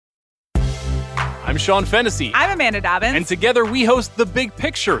I'm Sean Fennessy. I'm Amanda Dobbins. And together we host The Big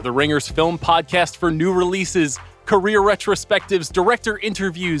Picture, the Ringer's film podcast for new releases, career retrospectives, director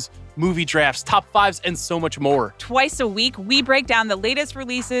interviews, movie drafts, top fives, and so much more. Twice a week, we break down the latest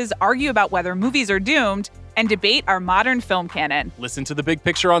releases, argue about whether movies are doomed, and debate our modern film canon. Listen to The Big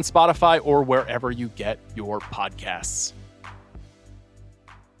Picture on Spotify or wherever you get your podcasts.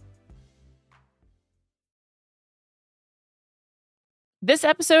 This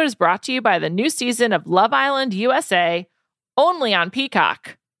episode is brought to you by the new season of Love Island USA, only on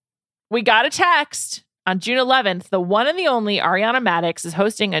Peacock. We got a text. On June 11th, the one and the only Ariana Madix is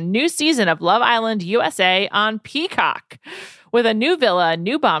hosting a new season of Love Island USA on Peacock. With a new villa,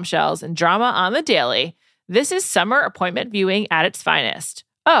 new bombshells, and drama on the daily, this is summer appointment viewing at its finest.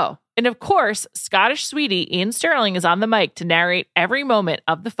 Oh, and of course, Scottish sweetie Ian Sterling is on the mic to narrate every moment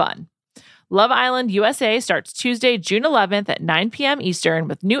of the fun. Love Island USA starts Tuesday, June 11th at 9 p.m. Eastern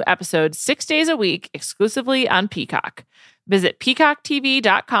with new episodes 6 days a week exclusively on Peacock. Visit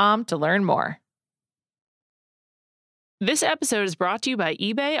peacocktv.com to learn more. This episode is brought to you by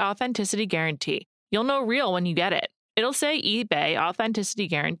eBay Authenticity Guarantee. You'll know real when you get it. It'll say eBay Authenticity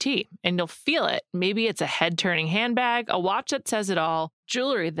Guarantee, and you'll feel it. Maybe it's a head-turning handbag, a watch that says it all,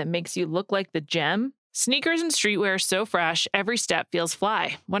 jewelry that makes you look like the gem. Sneakers and streetwear so fresh, every step feels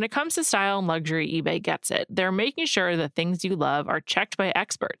fly. When it comes to style and luxury, eBay gets it. They're making sure the things you love are checked by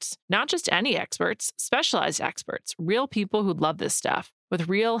experts. Not just any experts, specialized experts, real people who love this stuff, with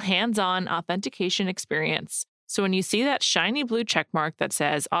real hands-on authentication experience. So when you see that shiny blue checkmark that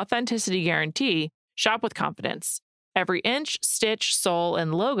says Authenticity Guarantee, shop with confidence. Every inch, stitch, sole,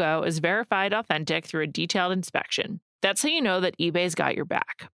 and logo is verified authentic through a detailed inspection. That's how you know that eBay's got your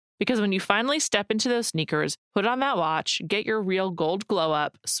back. Because when you finally step into those sneakers, put on that watch, get your real gold glow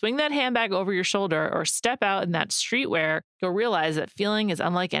up, swing that handbag over your shoulder, or step out in that streetwear, you'll realize that feeling is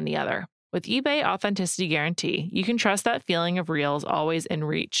unlike any other. With eBay Authenticity Guarantee, you can trust that feeling of real is always in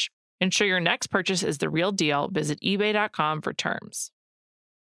reach. Ensure your next purchase is the real deal. Visit ebay.com for terms.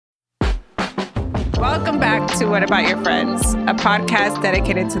 Welcome back to What About Your Friends, a podcast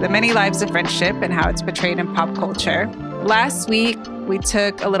dedicated to the many lives of friendship and how it's portrayed in pop culture. Last week, we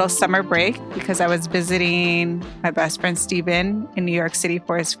took a little summer break because I was visiting my best friend Steven in New York City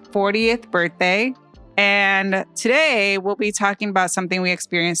for his 40th birthday. And today, we'll be talking about something we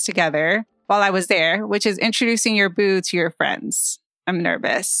experienced together while I was there, which is introducing your boo to your friends. I'm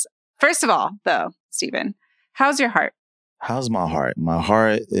nervous. First of all, though, Steven, how's your heart? How's my heart? My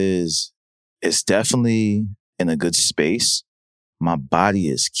heart is definitely in a good space. My body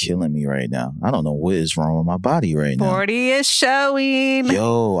is killing me right now. I don't know what is wrong with my body right now. 40 is showing.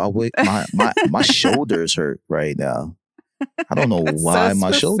 Yo, my shoulders hurt right now. I don't know why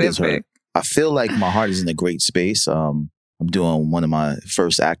my shoulders hurt. I feel like my heart is in a great space. I'm doing one of my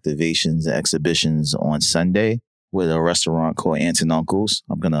first activations and exhibitions on Sunday with a restaurant called Aunts and Uncles.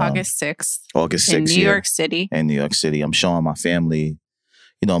 I'm gonna August 6th. In New York City. In New York City. I'm showing my family,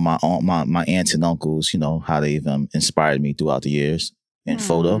 my aunts and uncles, how they've inspired me throughout the years in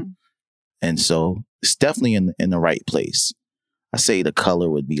photo. And so it's definitely in the right place. I say the color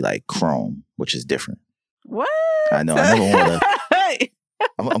would be like chrome, which is different. What? I know. I'm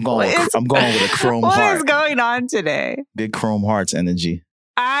going with a chrome heart. What is going on today? Big chrome hearts energy.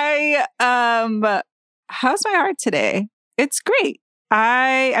 How's my heart today? It's great.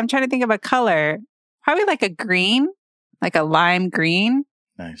 I'm trying to think of a color. Probably like a green, like a lime green.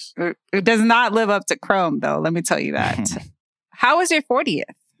 Nice. It does not live up to chrome, though. Let me tell you that. How was your 40th?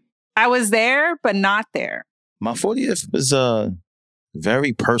 I was there, but not there. My 40th was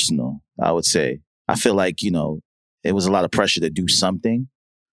very personal, I would say. I feel like, it was a lot of pressure to do something.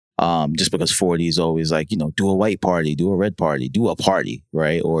 Just because 40 is always like, do a white party, do a red party, do a party,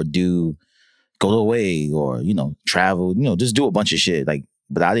 right? Or go away or, travel, just do a bunch of shit.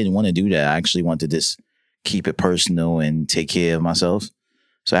 But I didn't want to do that. I actually wanted to just keep it personal and take care of myself.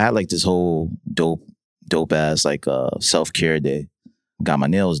 So I had like this whole dope ass self-care day. Got my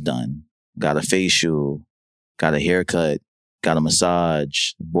nails done, got a facial, got a haircut, got a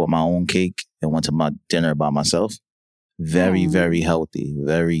massage, bought my own cake and went to my dinner by myself. Very, very healthy.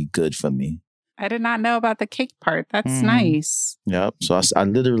 Very good for me. I did not know about the cake part. That's nice. Yep. So I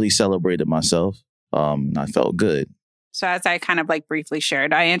literally celebrated myself. I felt good. So as I kind of briefly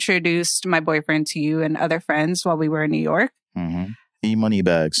shared, I introduced my boyfriend to you and other friends while we were in New York. Mm-hmm. E-money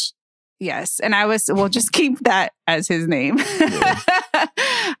bags. Yes. And we'll just keep that as his name.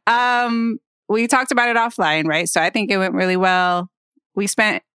 Yeah. We talked about it offline, right? So I think it went really well. We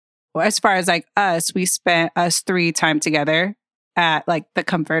spent, as far as us three time together at the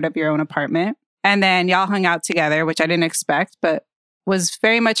comfort of your own apartment. And then y'all hung out together, which I didn't expect, but was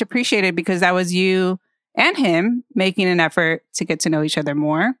very much appreciated because that was you and him making an effort to get to know each other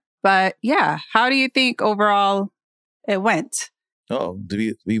more. But yeah, how do you think overall it went? Oh,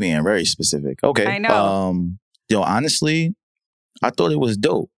 to be being very specific. Okay. I know. Honestly, I thought it was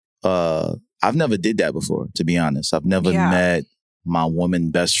dope. I've never did that before, to be honest. I've never met my woman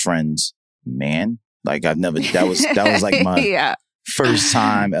best friend's man. Like that was like my first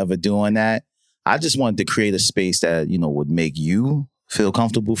time ever doing that. I just wanted to create a space that, would make you feel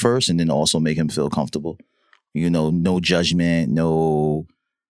comfortable first and then also make him feel comfortable. No judgment, no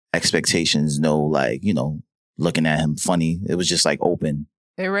expectations, no looking at him funny. It was just like open.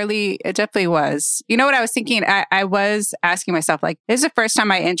 It definitely was. You know what I was thinking? I was asking myself, like, this is the first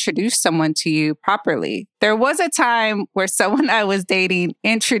time I introduced someone to you properly. There was a time where someone I was dating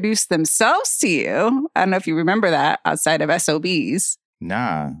introduced themselves to you. I don't know if you remember that outside of SOBs.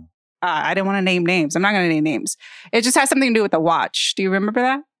 Nah. I didn't want to name names. I'm not going to name names. It just has something to do with the watch. Do you remember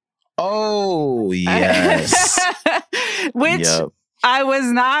that? Oh, yes. Which I was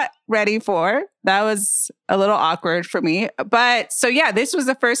not ready for. That was a little awkward for me. But so yeah, this was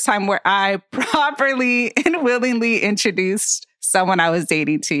the first time where I properly and willingly introduced someone I was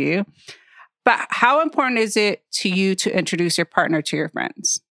dating to you. But how important is it to you to introduce your partner to your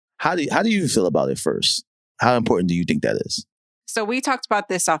friends? How do you feel about it first? How important do you think that is? So we talked about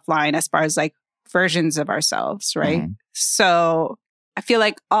this offline as far as like versions of ourselves, right? Mm-hmm. So I feel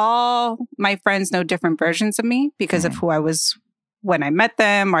like all my friends know different versions of me because of who I was when I met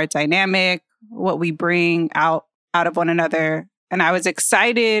them, our dynamic, what we bring out of one another. And I was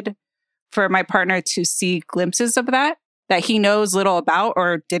excited for my partner to see glimpses of that he knows little about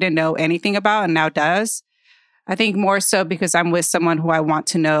or didn't know anything about and now does. I think more so because I'm with someone who I want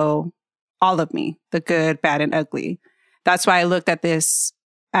to know all of me, the good, bad, and ugly. That's why I looked at this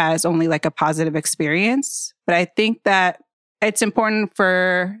as only like a positive experience. But I think that it's important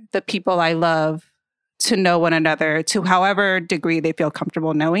for the people I love to know one another to however degree they feel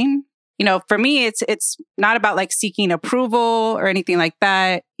comfortable knowing. For me, it's not about like seeking approval or anything like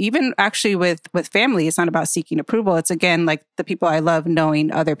that. Even actually with family, it's not about seeking approval. It's again, like the people I love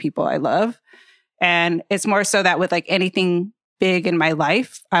knowing other people I love. And it's more so that with like anything big in my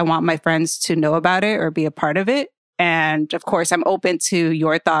life, I want my friends to know about it or be a part of it. And of course, I'm open to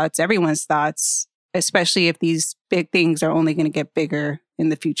your thoughts, everyone's thoughts, especially if these big things are only going to get bigger in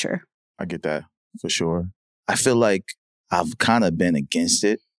the future. I get that for sure. I feel like I've kind of been against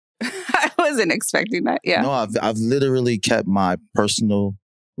it. I wasn't expecting that. Yeah. No, I've literally kept my personal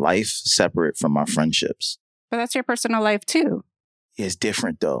life separate from my friendships. But that's your personal life too. It's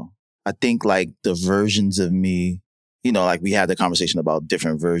different though. I think like the versions of me, like we had the conversation about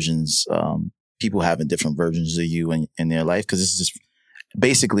different versions, people having different versions of you in their life. Cause it's just,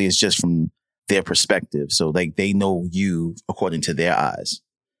 basically it's just from their perspective. So like they know you according to their eyes,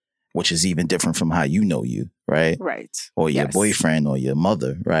 which is even different from how you know you, right? Right. Or your boyfriend or your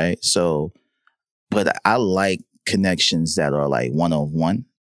mother, right? So, but I like connections that are like one-on-one.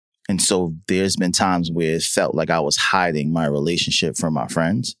 And so there's been times where it felt like I was hiding my relationship from my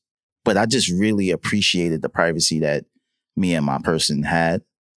friends. But I just really appreciated the privacy that me and my person had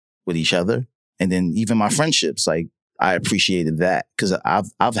with each other. And then even my friendships, like I appreciated that because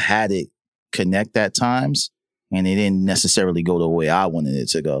I've had it connect at times and it didn't necessarily go the way I wanted it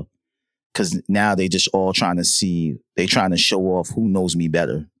to go. Because now they just all trying to show off who knows me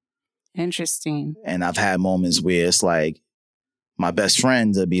better. Interesting. And I've had moments where it's like my best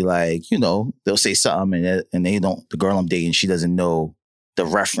friends will be like, they'll say something and they don't, the girl I'm dating, she doesn't know the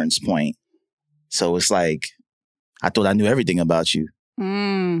reference point. So it's like, I thought I knew everything about you.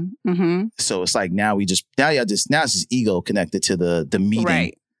 Mm-hmm. So it's like now it's just ego connected to the meeting.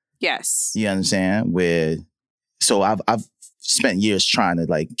 Right. Yes. You know what I'm saying? So I've spent years trying to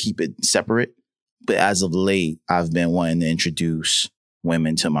like keep it separate. But as of late, I've been wanting to introduce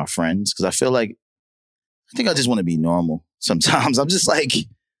women to my friends because I think I just want to be normal. Sometimes I'm just like,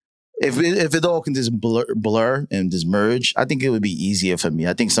 if it all can just blur and just merge, I think it would be easier for me.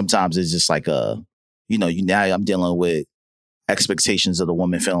 I think sometimes it's just like now I'm dealing with expectations of the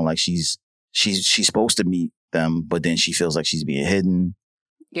woman feeling like she's supposed to meet them, but then she feels like she's being hidden.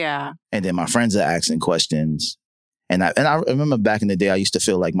 Yeah. And then my friends are asking questions. And I remember back in the day, I used to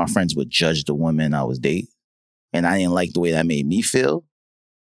feel like my friends would judge the women I was dating. And I didn't like the way that made me feel.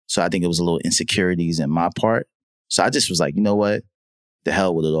 So I think it was a little insecurities in my part. So I just was like, you know what? The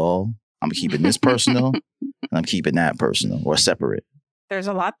hell with it all. I'm keeping this personal and I'm keeping that personal or separate. There's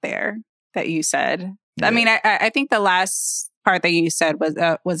a lot there that you said. Yeah. I mean, I think the last part that you said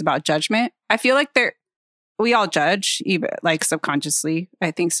was about judgment. I feel like we all judge, even like subconsciously.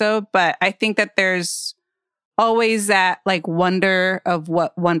 I think so. But I think that there's always that like wonder of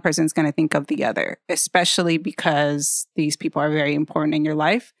what one person's going to think of the other, especially because these people are very important in your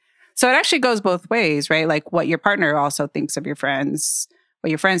life. So it actually goes both ways, right? Like what your partner also thinks of your friends, what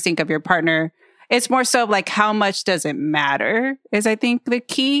your friends think of your partner. It's more so like how much does it matter is I think the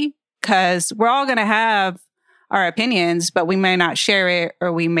key, because we're all going to have our opinions, but we may not share it,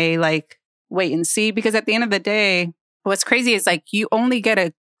 or we may like wait and see, because at the end of the day, what's crazy is like you only get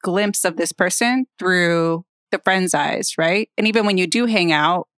a glimpse of this person through the friend's eyes, right? And even when you do hang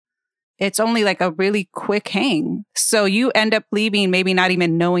out, it's only like a really quick hang. So you end up leaving maybe not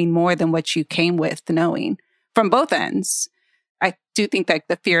even knowing more than what you came with knowing from both ends. I do think that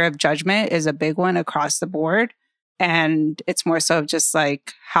the fear of judgment is a big one across the board. And it's more so just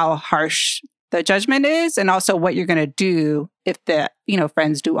like how harsh the judgment is, and also what you're going to do if the,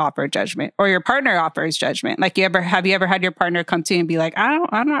 friends do offer judgment, or your partner offers judgment. Like have you ever had your partner come to you and be like,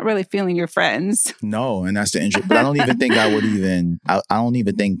 I'm not really feeling your friends? No. And that's the interest. But I don't even think I don't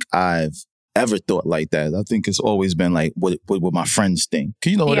even think I've ever thought like that. I think it's always been like, what my friends think.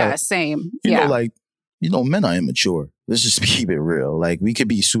 Same. Men are immature. Let's just keep it real. Like we could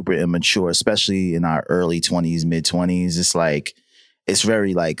be super immature, especially in our early 20s, mid 20s. It's like, it's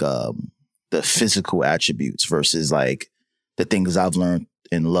very like, the physical attributes versus like the things I've learned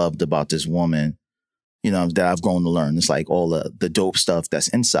and loved about this woman, that I've grown to learn. It's like all the dope stuff that's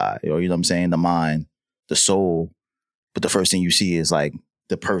inside, or, the mind, the soul. But the first thing you see is like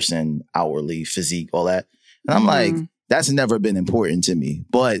the person outwardly, physique, all that. And I'm like, that's never been important to me,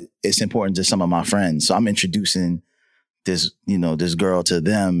 but it's important to some of my friends. So I'm introducing this girl to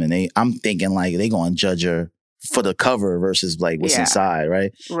them, and I'm thinking like they gonna judge her for the cover versus like what's inside,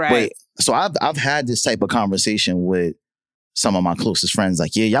 right? Right. So I've had this type of conversation with some of my closest friends,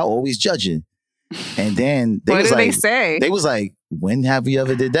 like, yeah, y'all always judging. And then what did they say? They was like, when have you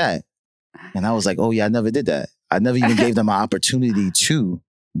ever did that? And I was like, oh yeah, I never did that. I never even gave them an opportunity to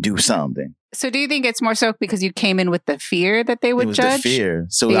do something. So do you think it's more so because you came in with the fear that they would judge? It was the fear.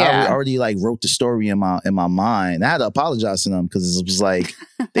 So I already like wrote the story in my mind. I had to apologize to them because it was like,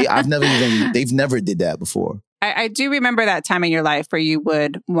 they've never did that before. I do remember that time in your life where you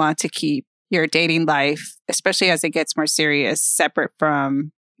would want to keep your dating life, especially as it gets more serious, separate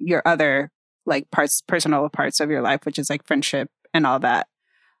from your other like personal parts of your life, which is like friendship and all that.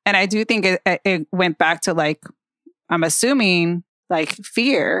 And I do think it went back to like, I'm assuming like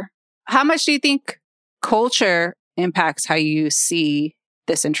fear. How much do you think culture impacts how you see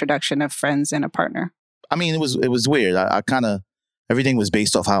this introduction of friends and a partner? I mean, it was weird. I kind of, everything was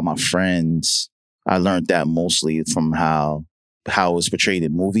based off how my friends, I learned that mostly from how it was portrayed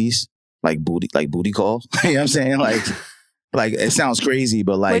in movies, like booty call. You know what I'm saying? Like it sounds crazy,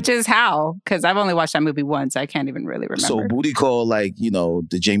 but like, which is how? Because I've only watched that movie once. I can't even really remember. So booty call, like,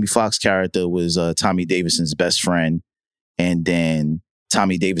 the Jamie Foxx character was Tommy Davidson's best friend, and then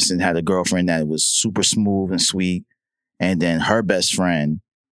Tommy Davidson had a girlfriend that was super smooth and sweet, and then her best friend,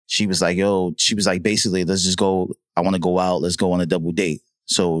 she was like, basically, let's just go. I want to go out. Let's go on a double date.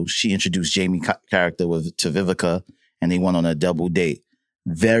 So she introduced Jamie character to Vivica, and they went on a double date.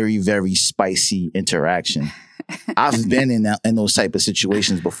 Very, very spicy interaction. I've been in those type of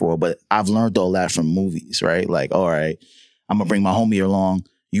situations before, but I've learned all that from movies, right? Like, all right, I'm going to bring my homie along.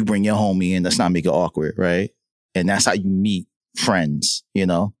 You bring your homie in. Let's not make it awkward, right? And that's how you meet friends,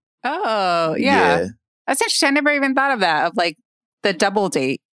 Oh, yeah. That's interesting. I never even thought of that, of like the double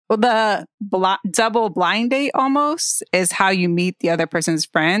date. Well, the double blind date almost is how you meet the other person's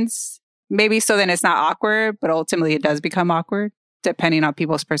friends. Maybe so then it's not awkward, but ultimately it does become awkward depending on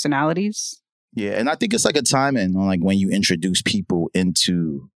people's personalities. Yeah, and I think it's like a timing on like when you introduce people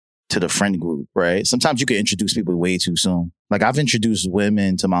to the friend group, right? Sometimes you can introduce people way too soon. Like I've introduced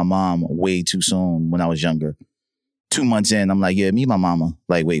women to my mom way too soon when I was younger. 2 months in, I'm like, yeah, meet my mama.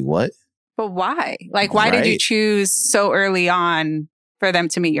 Like, wait, what? But why? Like, why did you choose so early on for them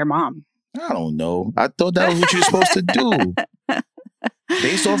to meet your mom? I don't know. I thought that was what you're supposed to do.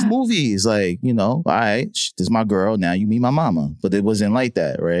 Based off movies, like, all right, this is my girl. Now you meet my mama. But it wasn't like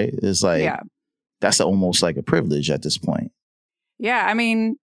that, right? It's like, that's almost like a privilege at this point. Yeah, I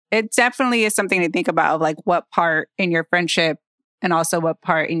mean, it definitely is something to think about, of like what part in your friendship and also what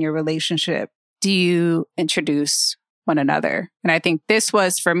part in your relationship do you introduce one another. And I think this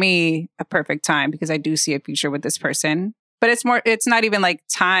was, for me, a perfect time because I do see a future with this person. But it's not even like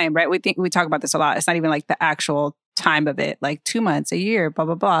time, right? We talk about this a lot. It's not even like the actual time of it, like 2 months, a year, blah,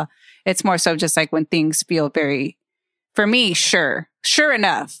 blah, blah. It's more so just like when things feel very, for me, sure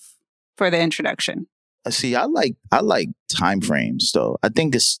enough for the introduction. See, I like time frames though. I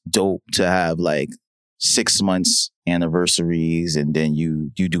think it's dope to have like 6 months anniversaries, and then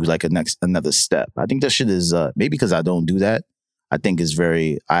you do like another step. I think that shit is maybe because I don't do that. I think it's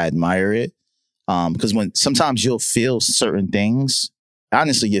I admire it. Because when sometimes you'll feel certain things,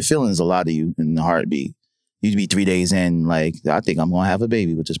 honestly, your feelings a lot of you in the heartbeat. You'd be 3 days in, like, I think I'm gonna have a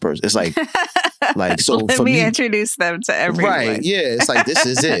baby with this person. It's like so Let for me, introduce them to everyone. right? Yeah, it's like this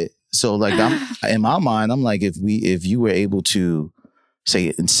is it. So like I'm in my mind, I'm like, if you were able to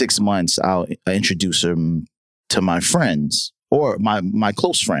say in 6 months, I'll introduce them to my friends or my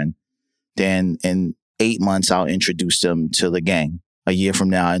close friend, then in 8 months I'll introduce them to the gang. A year from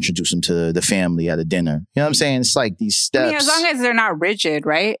now, I introduce them to the family at a dinner. You know what I'm saying? It's like these steps. I mean, as long as they're not rigid,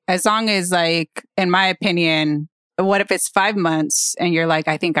 right? As long as, like, in my opinion, what if it's 5 months and you're like,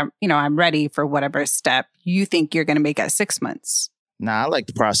 I think I'm ready for whatever step you think you're going to make at 6 months? Nah, I like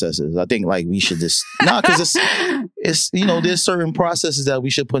the processes. I think like we should just, because it's, there's certain processes that we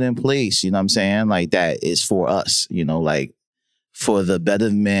should put in place. You know what I'm saying? Like that is for us, like for the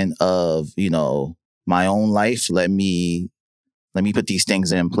betterment of, my own life. Let me put these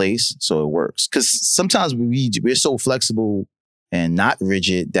things in place so it works. Because sometimes we're so flexible and not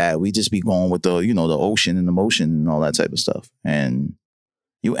rigid that we just be going with the ocean and the motion and all that type of stuff. And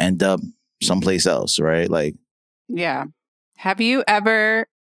you end up someplace else, right? Like, yeah. Have you ever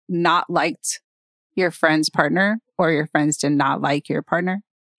not liked your friend's partner, or your friends did not like your partner?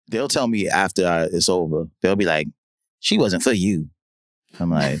 They'll tell me after it's over. They'll be like, she wasn't for you.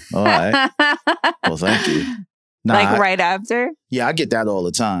 I'm like, all right. Well, thank you. Nah, like right after? Yeah, I get that all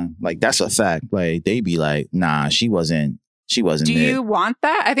the time. Like, that's a fact. Like, they be like, nah, she wasn't Do you want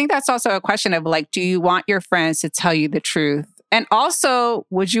that? I think that's also a question of like, do you want your friends to tell you the truth? And also,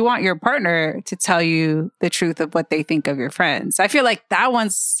 would you want your partner to tell you the truth of what they think of your friends? I feel like that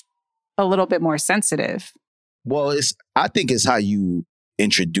one's a little bit more sensitive. Well, I think it's how you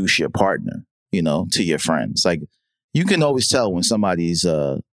introduce your partner, to your friends. Like, you can always tell when somebody's,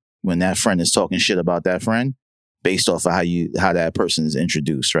 when that friend is talking shit about that friend based off of how that person is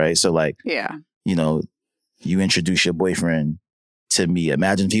introduced, right? So like, yeah, you introduce your boyfriend to me.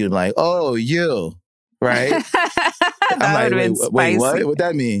 Imagine if he was like, oh, you, right? I'm like, wait, what? What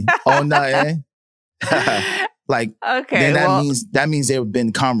that mean? Oh, no, eh? Like, okay, then that means there have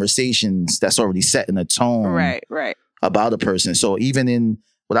been conversations that's already setting a tone, right, about a person. So even in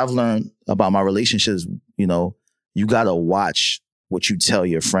what I've learned about my relationships, you gotta watch what you tell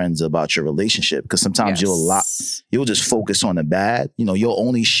your friends about your relationship, because sometimes you'll just focus on the bad. You'll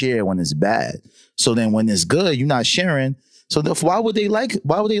only share when it's bad. So then when it's good, you're not sharing. So why would they like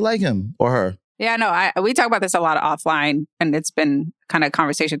him or her? Yeah, no, we talk about this a lot offline, and it's been kind of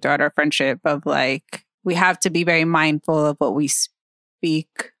conversation throughout our friendship of like, we have to be very mindful of what we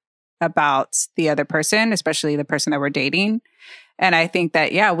speak about the other person, especially the person that we're dating. And I think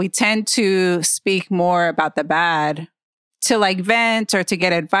that, yeah, we tend to speak more about the bad to like vent or to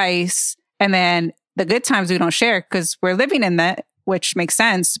get advice. And then the good times we don't share because we're living in that, which makes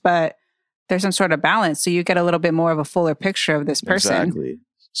sense, but there's some sort of balance. So you get a little bit more of a fuller picture of this person. Exactly.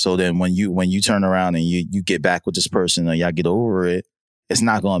 So then when you turn around and you get back with this person or y'all get over it, it's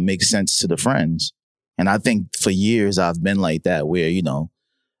not going to make sense to the friends. And I think for years I've been like that where,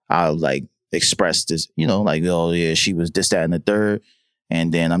 I'll like express this, like, oh yeah, she was this, that, and the third.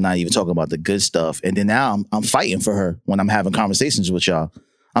 And then I'm not even talking about the good stuff. And then now I'm fighting for her when I'm having conversations with y'all.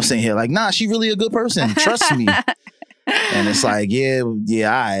 I'm sitting here like, nah, she really a good person. Trust me. And it's like,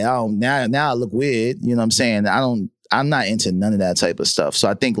 I don't, now I look weird. You know what I'm saying? I'm not into none of that type of stuff. So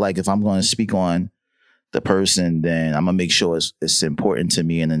I think like if I'm going to speak on the person, then I'm going to make sure it's important to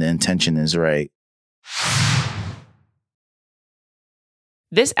me and the intention is right.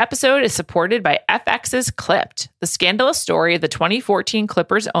 This episode is supported by FX's Clipped, the scandalous story of the 2014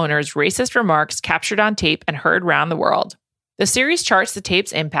 Clippers owner's racist remarks captured on tape and heard around the world. The series charts the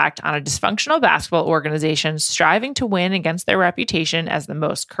tape's impact on a dysfunctional basketball organization striving to win against their reputation as the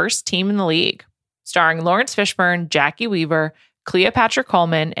most cursed team in the league. Starring Lawrence Fishburne, Jackie Weaver, Cleopatra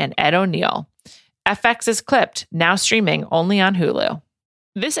Coleman, and Ed O'Neill. FX's Clipped, now streaming only on Hulu.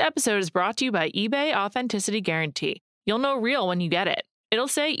 This episode is brought to you by eBay Authenticity Guarantee. You'll know real when you get it. It'll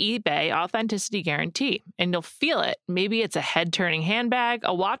say eBay Authenticity Guarantee, and you'll feel it. Maybe it's a head-turning handbag,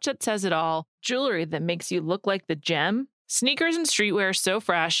 a watch that says it all, jewelry that makes you look like the gem. Sneakers and streetwear so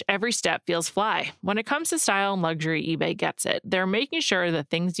fresh, every step feels fly. When it comes to style and luxury, eBay gets it. They're making sure the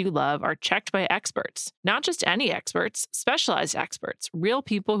things you love are checked by experts. Not just any experts, specialized experts, real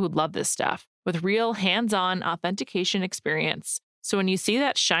people who love this stuff, with real hands-on authentication experience. So when you see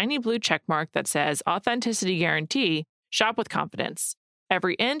that shiny blue checkmark that says Authenticity Guarantee, shop with confidence.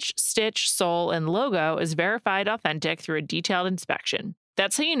 Every inch, stitch, sole, and logo is verified authentic through a detailed inspection.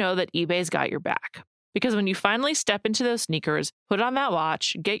 That's how you know that eBay's got your back. Because when you finally step into those sneakers, put on that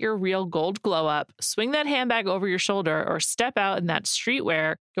watch, get your real gold glow up, swing that handbag over your shoulder, or step out in that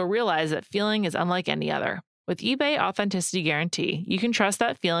streetwear, you'll realize that feeling is unlike any other. With eBay Authenticity Guarantee, you can trust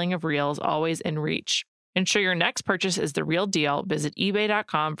that feeling of real is always in reach. Ensure your next purchase is the real deal. Visit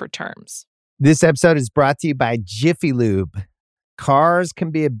ebay.com for terms. This episode is brought to you by Jiffy Lube. Cars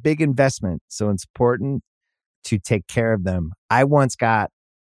can be a big investment, so it's important to take care of them. I once got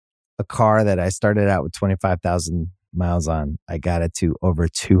a car that I started out with 25,000 miles on. I got it to over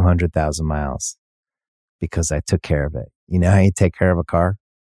 200,000 miles because I took care of it. You know how you take care of a car?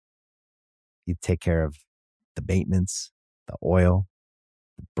 You take care of the maintenance, the oil,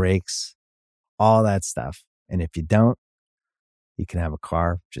 the brakes, all that stuff. And if you don't, you can have a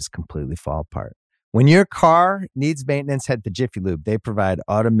car just completely fall apart. When your car needs maintenance, head to Jiffy Lube. They provide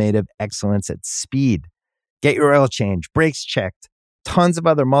automotive excellence at speed. Get your oil change, brakes checked, tons of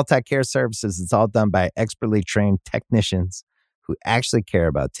other multi-care services. It's all done by expertly trained technicians who actually care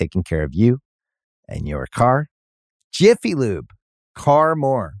about taking care of you and your car. Jiffy Lube, car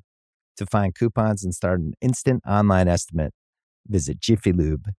more. To find coupons and start an instant online estimate, visit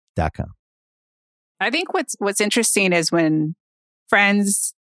jiffylube.com. I think what's interesting is when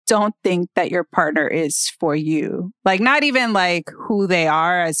friends don't think that your partner is for you. Like, not even like who they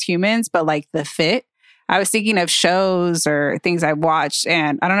are as humans, but like the fit. I was thinking of shows or things I've watched,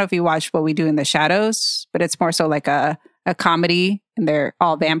 and I don't know if you watched What We Do in the Shadows, but it's more so like a comedy, and they're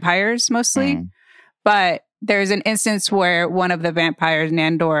all vampires mostly. But there's an instance where one of the vampires,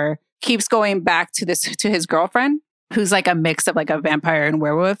 Nandor, keeps going back to his girlfriend, who's like a mix of like a vampire and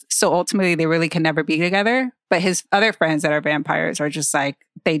werewolf. So ultimately, they really can never be together. But his other friends that are vampires are just like,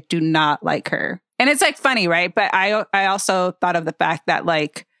 they do not like her. And it's like funny, right? But I also thought of the fact that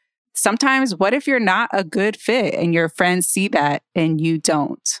like, sometimes what if you're not a good fit and your friends see that and you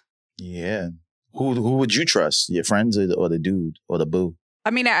don't? Yeah. Who would you trust? Your friends or the dude or the boo?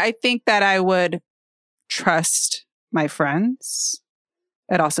 I mean, I think that I would trust my friends.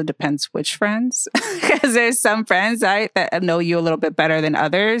 It also depends which friends, because there's some friends that know you a little bit better than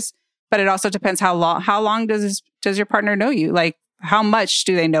others. But it also depends how long does your partner know you? Like, how much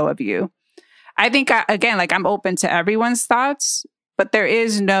do they know of you? I think, again, like, I'm open to everyone's thoughts, but there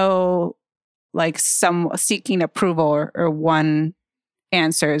is no like some seeking approval or one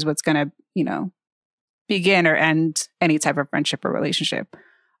answer is what's going to, begin or end any type of friendship or relationship.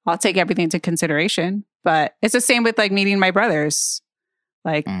 I'll take everything into consideration, but it's the same with like meeting my brothers.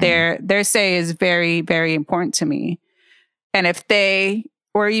 Like their say is very, very important to me. And if they,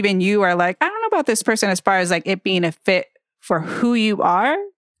 or even you are like, I don't know about this person as far as like it being a fit for who you are,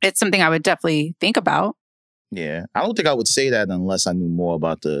 it's something I would definitely think about. Yeah. I don't think I would say that unless I knew more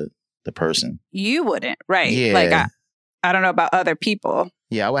about the person. You wouldn't, right? Yeah. Like I don't know about other people.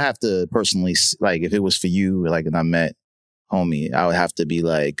 Yeah, I would have to personally, like, if it was for you, like, and I met homie, I would have to be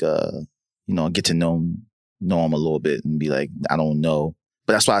like, get to know him a little bit and be like, I don't know.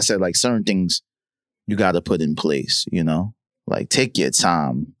 But that's why I said, like, certain things you got to put in place, like, take your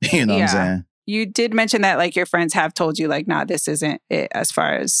time, what I'm saying? You did mention that, like, your friends have told you, like, nah, this isn't it as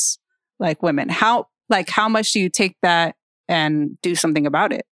far as, like, women. How much do you take that and do something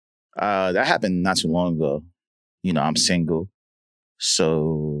about it? That happened not too long ago. I'm single.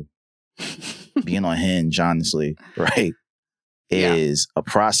 So being on Hinge, honestly, right, is a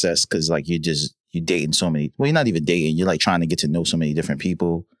process because, like, you're dating so many. Well, you're not even dating. You're, like, trying to get to know so many different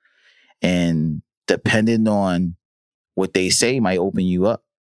people. And depending on what they say might open you up.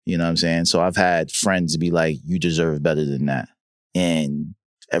 You know what I'm saying? So I've had friends be like, you deserve better than that. And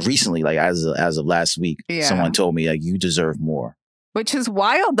recently, like, as of last week, someone told me, like, you deserve more. Which is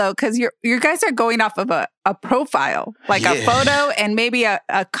wild, though, because you guys are going off of a profile, like a photo and maybe a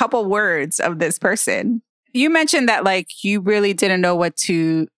couple words of this person. You mentioned that, like, you really didn't know what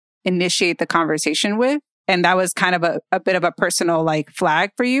to initiate the conversation with. And that was kind of a bit of a personal, like,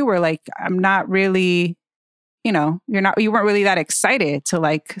 flag for you where, like, I'm not really, you weren't really that excited to,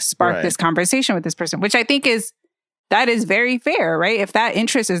 like, spark this conversation with this person, which I think that is very fair, right? If that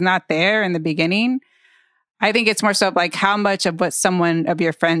interest is not there in the beginning, I think it's more so like how much of what someone of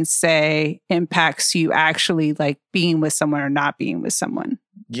your friends say impacts you actually, like, being with someone or not being with someone.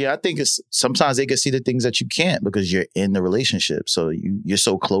 Yeah, I think sometimes they can see the things that you can't because you're in the relationship. So you're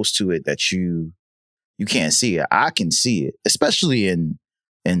so close to it that you can't see it. I can see it, especially in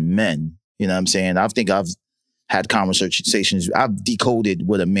men. You know what I'm saying? I think I've had conversations. I've decoded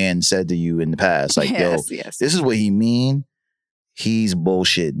what a man said to you in the past. Like, this is what he mean. He's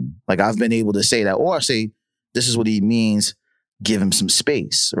bullshitting. Like, I've been able to say that, or say, this is what he means. Give him some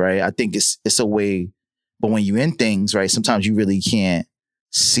space, right? I think it's a way, but when you're in things, right, sometimes you really can't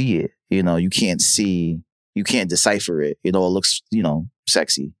see it. You know, you can't decipher it. It all looks,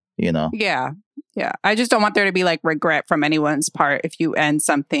 sexy, Yeah. Yeah. I just don't want there to be like regret from anyone's part if you end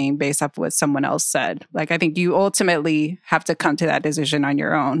something based off what someone else said. Like, I think you ultimately have to come to that decision on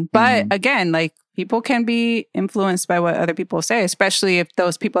your own. But again, like, people can be influenced by what other people say, especially if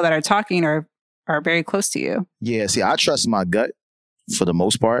those people that are talking are very close to you. Yeah. See, I trust my gut for the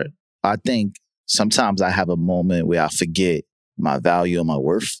most part. I think sometimes I have a moment where I forget my value and my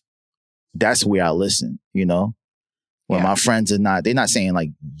worth. That's where I listen, When my friends they're not saying like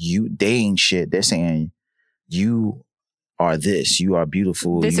they ain't shit. They're saying you are this, you are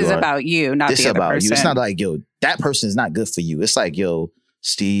beautiful. This is about you, not the other person. You. It's not like, yo, that person is not good for you. It's like, yo,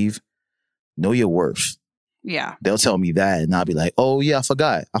 Steve, know your worth. Yeah. They'll tell me that and I'll be like, oh yeah, I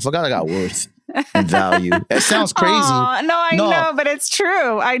forgot I got worth and value. It sounds crazy. Aww, no, I know, but it's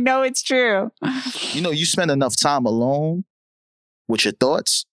true. I know it's true. You spend enough time alone with your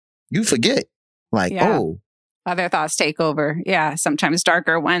thoughts, you forget. Like, other thoughts take over. Yeah. Sometimes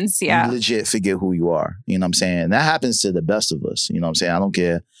darker ones. Yeah. You legit forget who you are. You know what I'm saying? That happens to the best of us. You know what I'm saying? I don't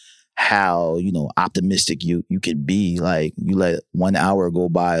care how, optimistic you can be. Like, you let 1 hour go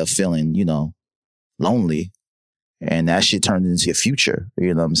by of feeling, lonely, and that shit turned into your future.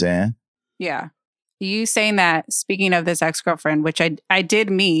 You know what I'm saying? Yeah. You saying that, speaking of this ex-girlfriend, which I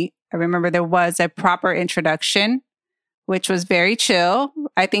did meet, I remember there was a proper introduction, which was very chill.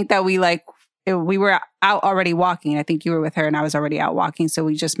 I think that we were out already walking. I think you were with her and I was already out walking. So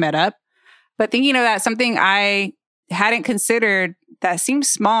we just met up. But thinking of that, something I hadn't considered that seemed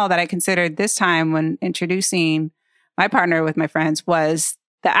small that I considered this time when introducing my partner with my friends was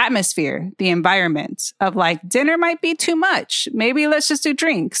the atmosphere, the environment of like, dinner might be too much. Maybe let's just do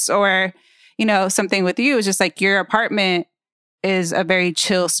drinks. Or, something with you is just like your apartment is a very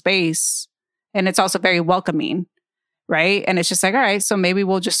chill space and it's also very welcoming. Right. And it's just like, all right, so maybe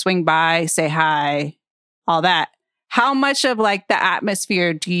we'll just swing by, say hi, all that. How much of like the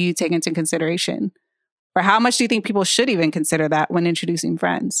atmosphere do you take into consideration? Or how much do you think people should even consider that when introducing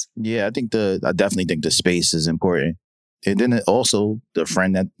friends? Yeah, I definitely think the space is important. And then also the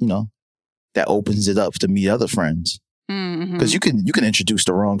friend that, that opens it up to meet other friends. Because you can introduce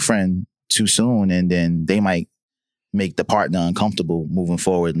the wrong friend too soon and then they might make the partner uncomfortable moving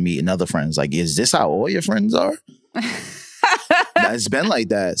forward and meeting other friends. Like, is this how all your friends are? It's been like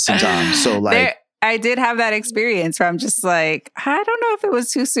that sometimes. So like, I did have that experience where I'm just like, I don't know if it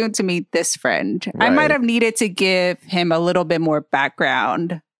was too soon to meet this friend. Right. I might have needed to give him a little bit more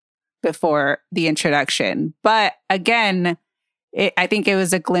background before the introduction. But again, I think it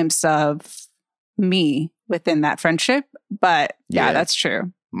was a glimpse of me within that friendship. But yeah, that's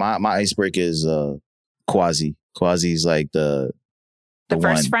true. My icebreaker is Quasi. Quasi's like the first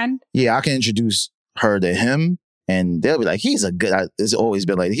one. Friend? Yeah, I can introduce her to him and they'll be like, it's always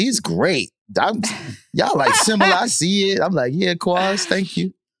been like, he's great. Y'all like similar. I see it. I'm like, yeah, Quaz, thank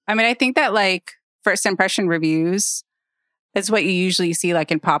you. I mean, I think that like first impression reviews is what you usually see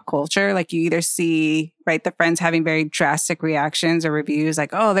like in pop culture. Like you either see, right, the friends having very drastic reactions or reviews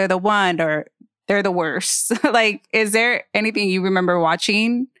like, oh, they're the one or they're the worst. Like, is there anything you remember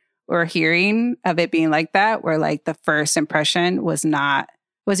watching or hearing of it being like that, where like the first impression was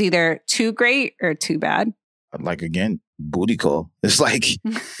either too great or too bad? Like, again, booty call. It's like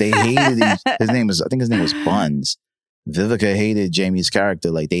they hated I think his name was Buns. Vivica hated Jamie's character.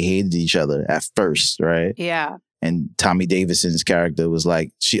 Like, they hated each other at first, right? Yeah. And Tommy Davidson's character was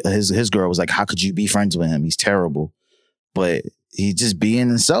like, his girl was like, how could you be friends with him? He's terrible. But he's just being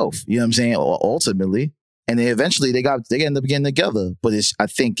himself. You know what I'm saying? Ultimately. And then eventually they end up getting together. But I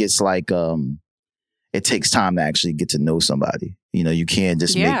think it's like, it takes time to actually get to know somebody. You can't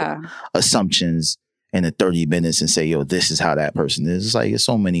just make assumptions in the 30 minutes and say, yo, this is how that person is. It's like, there's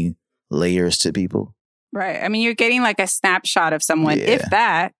so many layers to people. Right. I mean, you're getting like a snapshot of someone, if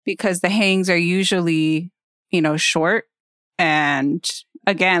that, because the hangs are usually, short. And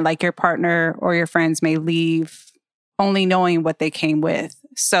again, like your partner or your friends may leave only knowing what they came with.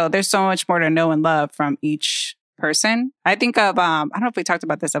 So there's so much more to know and love from each person. I think of, I don't know if we talked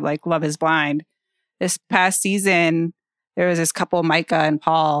about this, of like Love is Blind. This past season, there was this couple, Micah and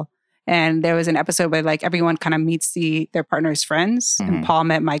Paul, and there was an episode where like everyone kind of meets their partner's friends, and Paul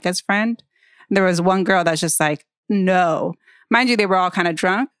met Micah's friend. And there was one girl that's just like, no. Mind you, they were all kind of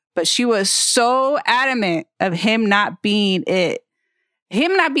drunk, but she was so adamant of him not being it.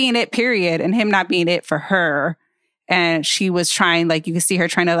 Him not being it, period, and him not being it for her. And she was trying, like, you can see her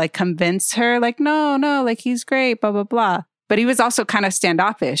trying to like convince her, like, no, like he's great, blah, blah, blah. But he was also kind of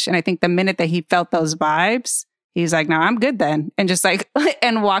standoffish. And I think the minute that he felt those vibes, he's like, no, I'm good then. And just like,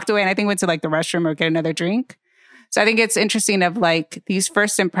 and walked away. And I think went to like the restroom or get another drink. So I think it's interesting of like these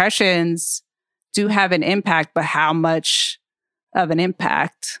first impressions do have an impact, but how much of an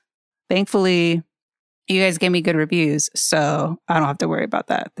impact? Thankfully, you guys gave me good reviews, so I don't have to worry about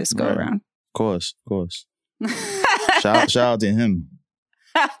that this go around. Of course. shout out to him.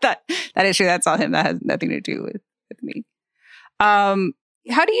 that is true. That's all him. That has nothing to do with me. How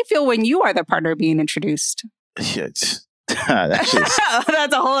do you feel when you are the partner being introduced? Yeah,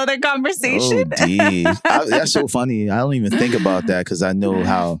 that's a whole other conversation. That's so funny. I don't even think about that because I know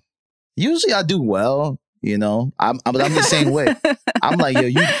how. Usually I do well, you know. But I'm the same way. I'm like,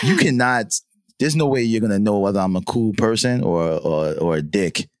 yo, you cannot. There's no way you're gonna know whether I'm a cool person or a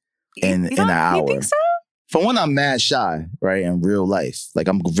dick in an hour. You think so? For one, I'm mad shy, right? In real life, like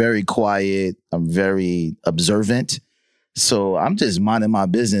I'm very quiet. I'm very observant. So I'm just minding my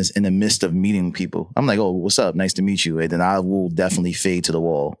business in the midst of meeting people. I'm like, oh, what's up? Nice to meet you. And then I will definitely fade to the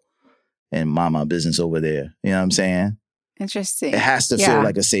wall and mind my business over there. You know what I'm saying? Interesting. It has to feel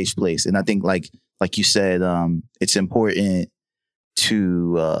like a safe place. And I think like you said, it's important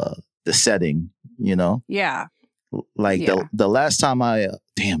to the setting, you know? Yeah. Like the last time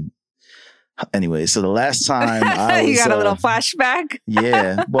anyway, so the last time I was... You got a little flashback?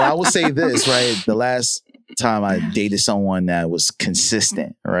 Yeah. Well, I will say this, right? The last time I dated someone that was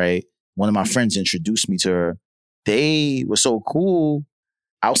consistent, right? One of my friends introduced me to her. They were so cool.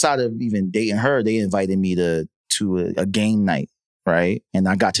 Outside of even dating her, they invited me to a game night, right? And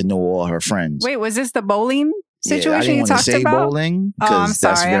I got to know all her friends. Wait, was this the bowling situation I didn't you talked say about? bowling. Oh, I'm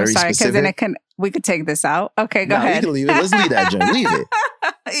sorry. Because then we could take this out. Okay, go ahead. We can leave it. Let's leave that joint. Leave it.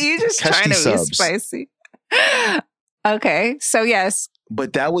 You just Catch trying to subs. be spicy. Okay, so yes.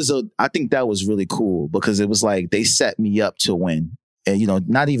 But I think that was really cool because it was like they set me up to win. And, you know,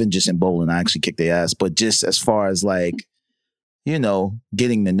 not even just in bowling, I actually kicked their ass, but just as far as like, you know,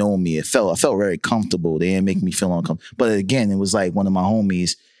 getting to know me, I felt very comfortable. They didn't make me feel uncomfortable. But again, it was like one of my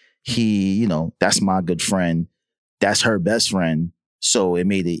homies, he, you know, that's my good friend. That's her best friend. So it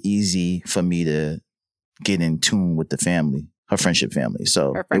made it easy for me to get in tune with the family, her friendship family.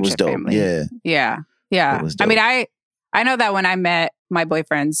 So it was dope. Family. Yeah. It was dope. I mean, I know that when I met my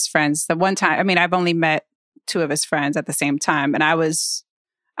boyfriend's friends, the one time, I mean, I've only met two of his friends at the same time. And I was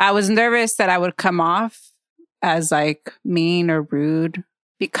nervous that I would come off as like mean or rude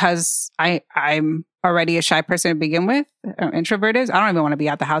because I'm already a shy person to begin with, or introverted. I don't even want to be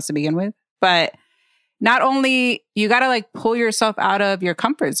out the house to begin with. But not only, you got to like pull yourself out of your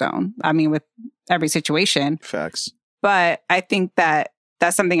comfort zone. I mean, with every situation. Facts. But I think that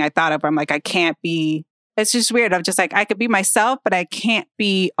that's something I thought of. I'm like, I can't be, it's just weird. I'm just like, I could be myself, but I can't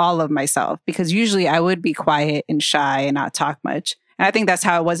be all of myself because usually I would be quiet and shy and not talk much. And I think that's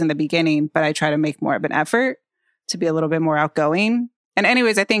how it was in the beginning, but I try to make more of an effort to be a little bit more outgoing. And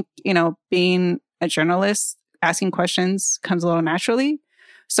anyways, I think, you know, being a journalist, asking questions comes a little naturally.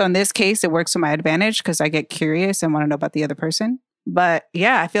 So in this case, it works to my advantage because I get curious and want to know about the other person. But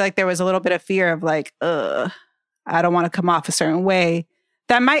yeah, I feel like there was a little bit of fear of like, I don't want to come off a certain way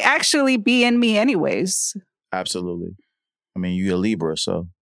that might actually be in me anyways. Absolutely. I mean, you're a Libra, so.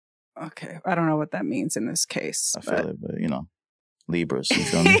 Okay. I don't know what that means in this case. I feel it, but you know, Libras, you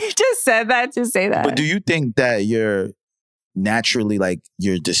feel me? You just said that to say that. But do you think that you're naturally like,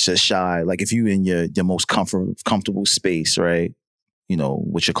 you're just shy? Like if you in your most comfortable space, right? You know,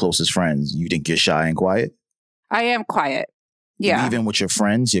 with your closest friends, you think you're shy and quiet? I am quiet. Yeah. Even with your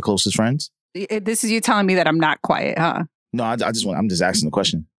friends, your closest friends? This is you telling me that I'm not quiet, huh? No, I'm just asking the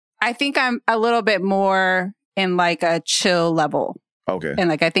question. I think I'm a little bit more in like a chill level. Okay. And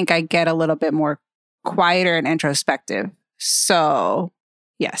like, I think I get a little bit more quieter and introspective. So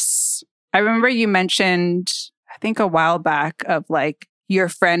yes. I remember you mentioned, I think a while back, of like your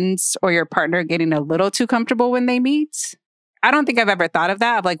friends or your partner getting a little too comfortable when they meet. I don't think I've ever thought of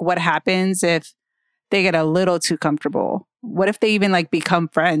that, of like what happens if they get a little too comfortable. What if they even like become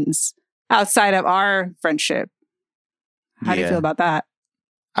friends outside of our friendship? How do you feel about that?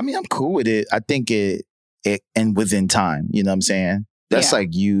 I mean, I'm cool with it. I think it and within time, you know what I'm saying? That's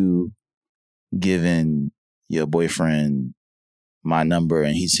like you giving your boyfriend my number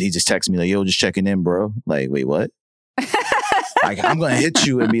and he just texts me like, yo, just checking in, bro. Like, wait, what? Like, I'm going to hit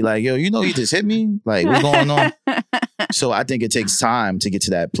you and be like, yo, you know, you just hit me? Like, what's going on? So I think it takes time to get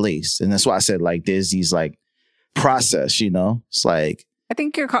to that place. And that's why I said, like, there's these like process, you know? It's like, I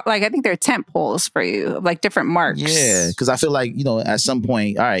think I think they're tent poles for you, like different marks. Yeah, because I feel like, you know, at some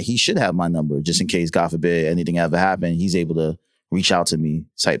point, all right, he should have my number just in case, God forbid, anything ever happened. He's able to reach out to me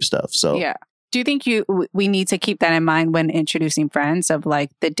type stuff. So yeah. Do you think we need to keep that in mind when introducing friends, of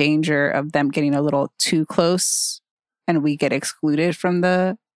like the danger of them getting a little too close and we get excluded from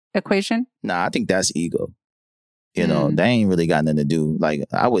the equation? Nah, I think that's ego. You know, they ain't really got nothing to do. Like,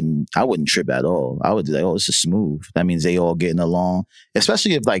 I wouldn't trip at all. I would be like, oh, this is smooth. That means they all getting along.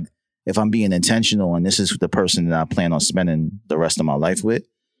 Especially if I'm being intentional and this is the person that I plan on spending the rest of my life with,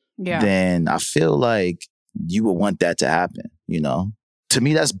 then I feel like you would want that to happen, you know? To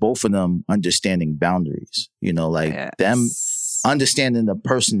me, that's both of them understanding boundaries, you know, like them understanding the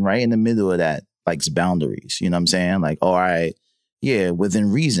person right in the middle of that likes boundaries. You know what I'm saying? Like, all right, yeah, within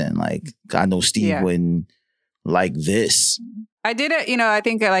reason. Like, I know Steve wouldn't like this. I did it, you know, I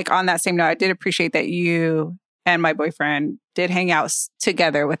think like on that same note, I did appreciate that you and my boyfriend did hang out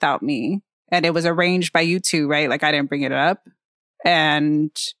together without me. And it was arranged by you two, right? Like, I didn't bring it up.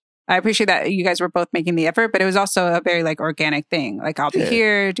 And I appreciate that you guys were both making the effort, but it was also a very like organic thing. Like, I'll be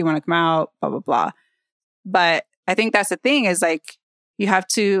here. Do you want to come out? Blah, blah, blah. But I think that's the thing is like,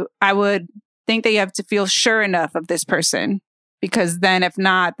 I would think that you have to feel sure enough of this person, because then if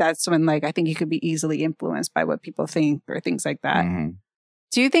not, that's when like, I think you could be easily influenced by what people think or things like that.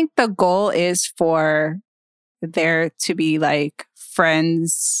 Do you think the goal is for there to be like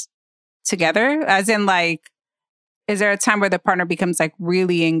friends together? As in like, is there a time where the partner becomes like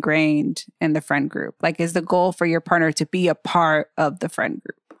really ingrained in the friend group? Like, is the goal for your partner to be a part of the friend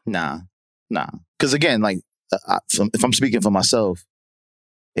group? Nah. Because again, like, if I'm speaking for myself,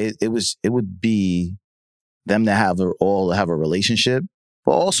 it would be them to all have a relationship,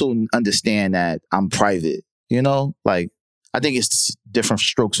 but also understand that I'm private. You know, like, I think it's different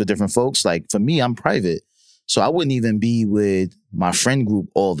strokes for different folks. Like, for me, I'm private. So I wouldn't even be with my friend group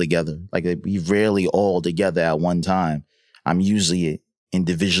all together. Like, we rarely all together at one time. I'm usually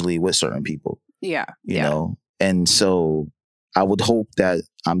individually with certain people. Yeah. You know? And so I would hope that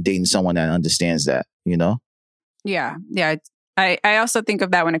I'm dating someone that understands that, you know? Yeah. Yeah. I also think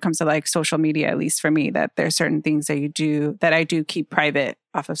of that when it comes to like social media, at least for me, that there's certain things that you do that I do keep private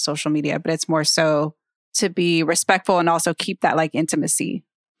off of social media, but it's more so to be respectful and also keep that like intimacy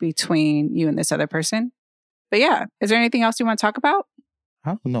between you and this other person. But yeah, is there anything else you want to talk about? I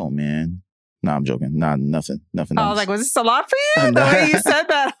don't know, man. No, I'm joking. Nah, nothing else. I was like, was this a lot for you? The way you said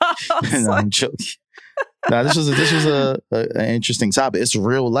that. No, I'm joking. Nah, this was an interesting topic. It's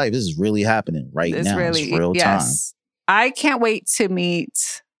real life. This is really happening right now. It's real time. I can't wait to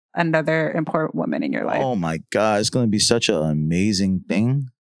meet another important woman in your life. Oh my God, it's going to be such an amazing thing.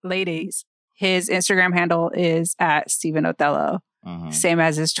 Ladies, his Instagram handle is @StephenOthello. Same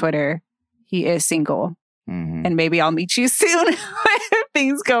as his Twitter. He is single. And maybe I'll meet you soon if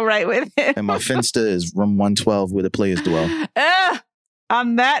things go right with him. And my Finsta is room 112 where the players dwell.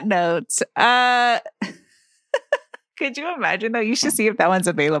 On that note, could you imagine though? You should see if that one's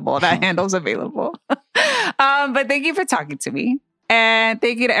available. That handle's available. But thank you for talking to me. And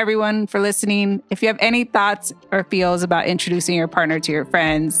thank you to everyone for listening. If you have any thoughts or feels about introducing your partner to your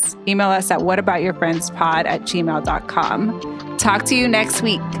friends, email us at whataboutyourfriendspod@gmail.com. Talk to you next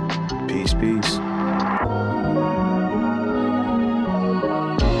week. Peace.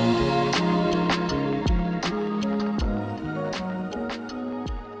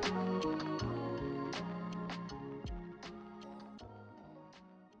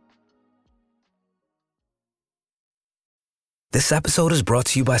 This episode is brought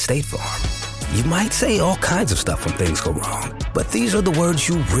to you by State Farm. You might say all kinds of stuff when things go wrong, but these are the words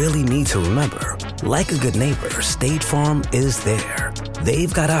you really need to remember. Like a good neighbor, State Farm is there.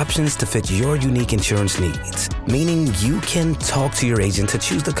 They've got options to fit your unique insurance needs, meaning you can talk to your agent to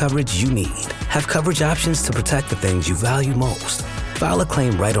choose the coverage you need, have coverage options to protect the things you value most, file a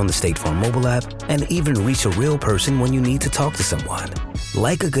claim right on the State Farm mobile app, and even reach a real person when you need to talk to someone.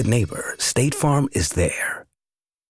 Like a good neighbor, State Farm is there.